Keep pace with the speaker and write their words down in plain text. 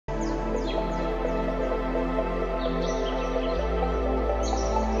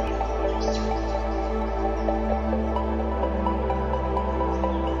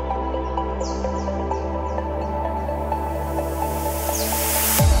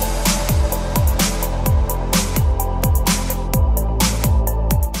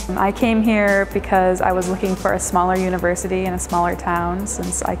I came here because I was looking for a smaller university in a smaller town,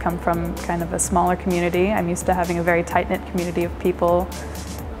 since I come from kind of a smaller community. I'm used to having a very tight-knit community of people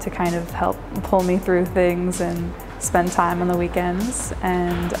to kind of help pull me through things and spend time on the weekends,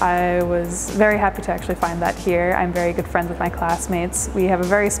 and I was very happy to actually find that here. I'm very good friends with my classmates. We have a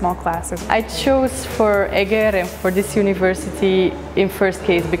very small class. I chose for Eger and for this university in first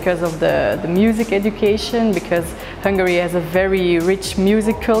case because of the music education, because Hungary has a very rich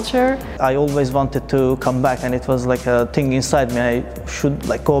music culture. I always wanted to come back, and it was like a thing inside me. I should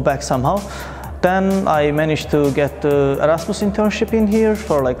like go back somehow. Then I managed to get the Erasmus internship in here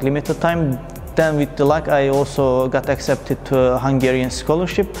for like limited time. Then with the luck I also got accepted to a Hungarian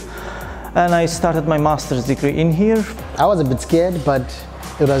scholarship, and I started my master's degree in here. I was a bit scared, but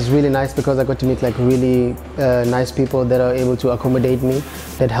it was really nice because I got to meet like really nice people that are able to accommodate me,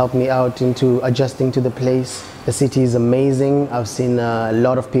 that help me out into adjusting to the place. The city is amazing. I've seen a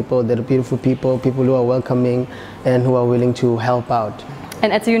lot of people that are beautiful people, people who are welcoming and who are willing to help out.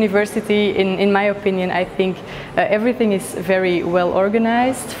 And at the university, in my opinion, I think everything is very well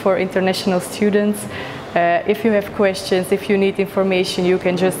organized for international students. If you have questions, if you need information, you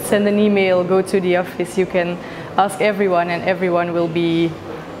can just send an email, go to the office, you can ask everyone, and everyone will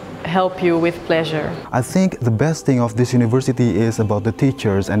help you with pleasure. I think the best thing of this university is about the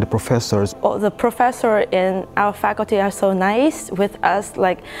teachers and the professors. The professor and our faculty are so nice with us,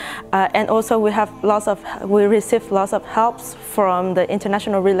 and also we receive lots of helps from the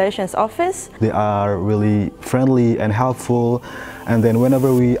International Relations Office. They are really friendly and helpful, and then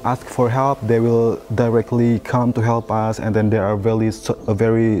whenever we ask for help, they will directly come to help us, and then they are very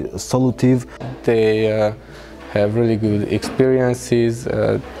solutive. They have really good experiences.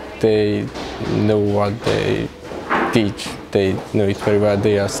 They know what they teach, they know it very well,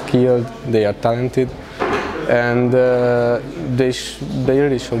 they are skilled, they are talented, and they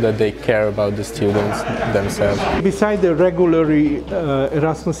really show that they care about the students themselves. Besides the regular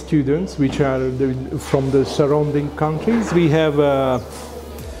Erasmus students, which are from the surrounding countries, we have,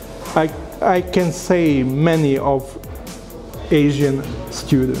 I can say, many of Asian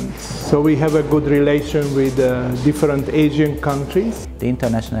students. So we have a good relation with different Asian countries. The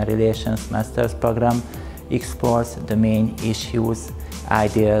International Relations Master's program explores the main issues,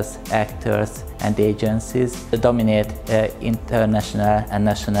 ideas, actors and agencies that dominate international and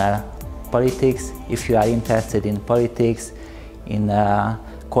national politics. If you are interested in politics, in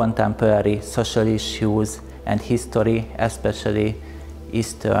contemporary social issues and history, especially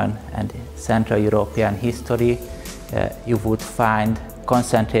Eastern and Central European history, you would find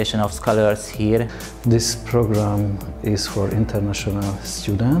concentration of scholars here. This program is for international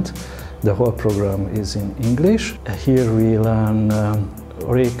students. The whole program is in English. Here we learn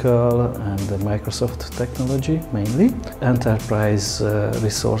Oracle and Microsoft technology mainly, enterprise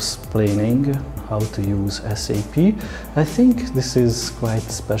resource planning, how to use SAP. I think this is quite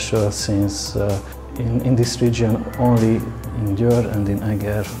special since in this region only in Győr and in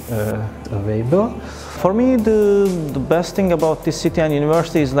Eger available. For me, the best thing about this city and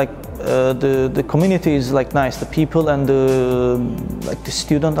university is like the community is like nice, the people and the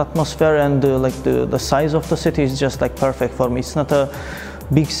student atmosphere, and the size of the city is just like perfect for me. It's not a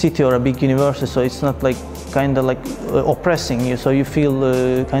big city or a big university, so it's not like kind of like oppressing you. So you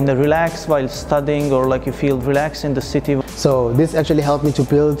feel kind of relaxed while studying, or like you feel relaxed in the city. So this actually helped me to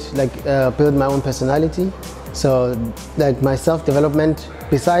build my own personality. So like my self-development,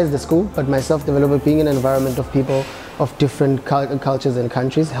 besides the school, but my self-development, being in an environment of people of different cultures and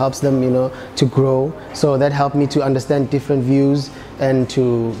countries, helps them, to grow. So that helped me to understand different views and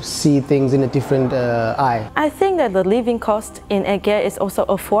to see things in a different eye. I think that the living cost in Eger is also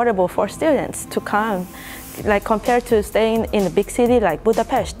affordable for students to come, like compared to staying in a big city like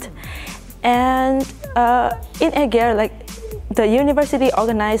Budapest. And in Eger, like the university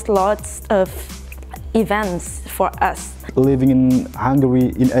organized lots of events for us. Living in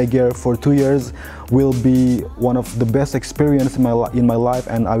Hungary, in Eger, for 2 years will be one of the best experiences in my life,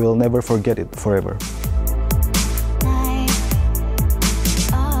 and I will never forget it forever.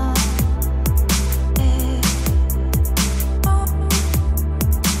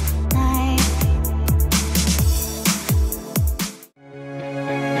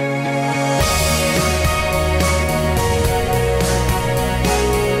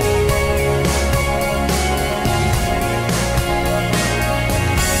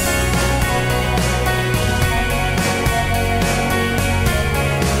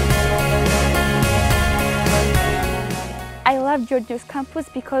 I love Georgios campus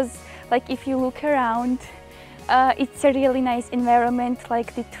because, like, if you look around, It's a really nice environment,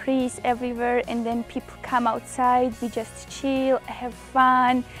 like the trees everywhere, and then people come outside, we just chill, have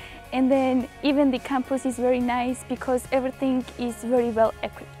fun, and then even the campus is very nice because everything is very well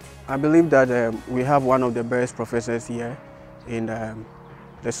equipped. I believe that we have one of the best professors here in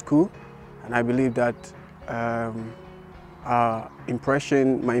the school, and I believe that my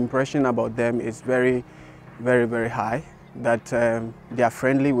impression about them is very, very high, that they are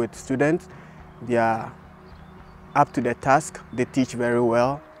friendly with students, they are up to the task, they teach very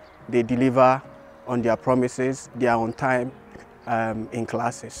well, they deliver on their promises, they are on time in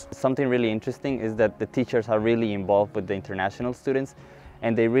classes. Something really interesting is that the teachers are really involved with the international students,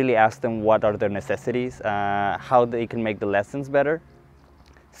 and they really ask them what are their necessities, how they can make the lessons better.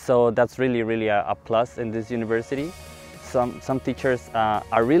 So that's really a plus in this university. Some teachers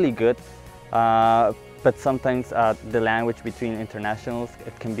are really good, but sometimes the language between internationals,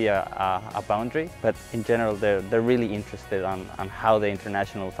 it can be a boundary. But in general, they're really interested on how the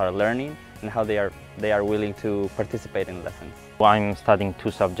internationals are learning and how they are willing to participate in lessons. I'm studying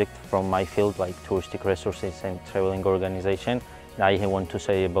two subjects from my field, like touristic resources and traveling organization. I want to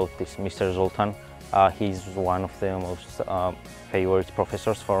say about this Mr. Zoltan. He's one of the most favorite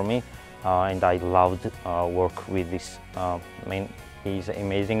professors for me, and I loved work with this man. He's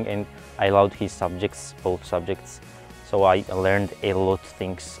amazing, and I loved his subjects, both subjects. So I learned a lot of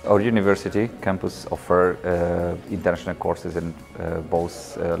things. Our university campus offer international courses in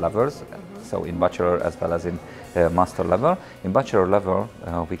both levels, so in bachelor as well as in master level. In bachelor level,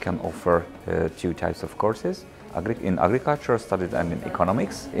 we can offer two types of courses. In agriculture studies and in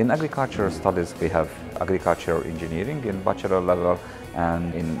economics. In agriculture studies we have agriculture engineering in bachelor level,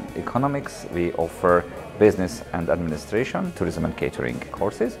 and in economics we offer business and administration, tourism and catering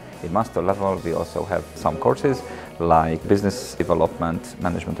courses. In master level we also have some courses like business development,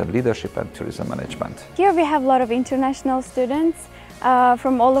 management and leadership, and tourism management. Here we have a lot of international students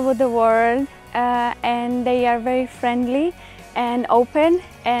from all over the world, and they are very friendly and open,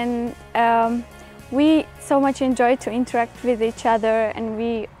 and we so much enjoy to interact with each other, and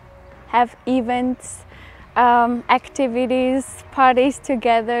we have events, activities, parties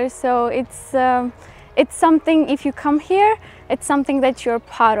together. So it's something, if you come here, it's something that you're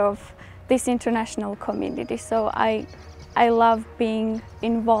part of this international community. So I love being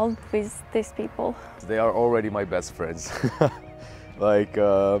involved with these people. They are already my best friends. Like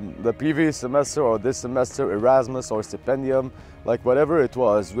the previous semester or this semester, Erasmus or stipendium, like whatever it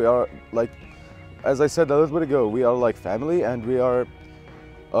was, we are like, as I said a little bit ago, we are like family, and we are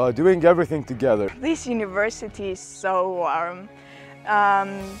doing everything together. This university is so warm. I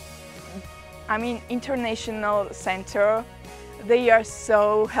mean, international center. They are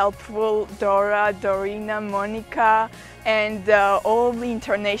so helpful. Dora, Dorina, Monica, and all the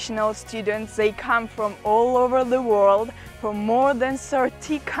international students. They come from all over the world, from more than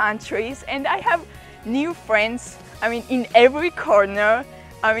 30 countries, and I have new friends. I mean, in every corner.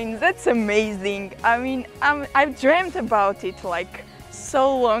 I mean, that's amazing. I mean, I've dreamt about it like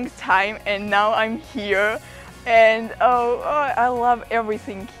so long time, and now I'm here, and I love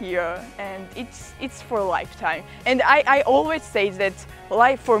everything here, and it's for a lifetime. And I always say that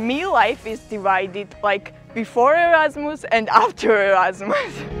for me life is divided like before Erasmus and after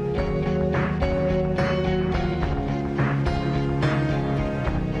Erasmus.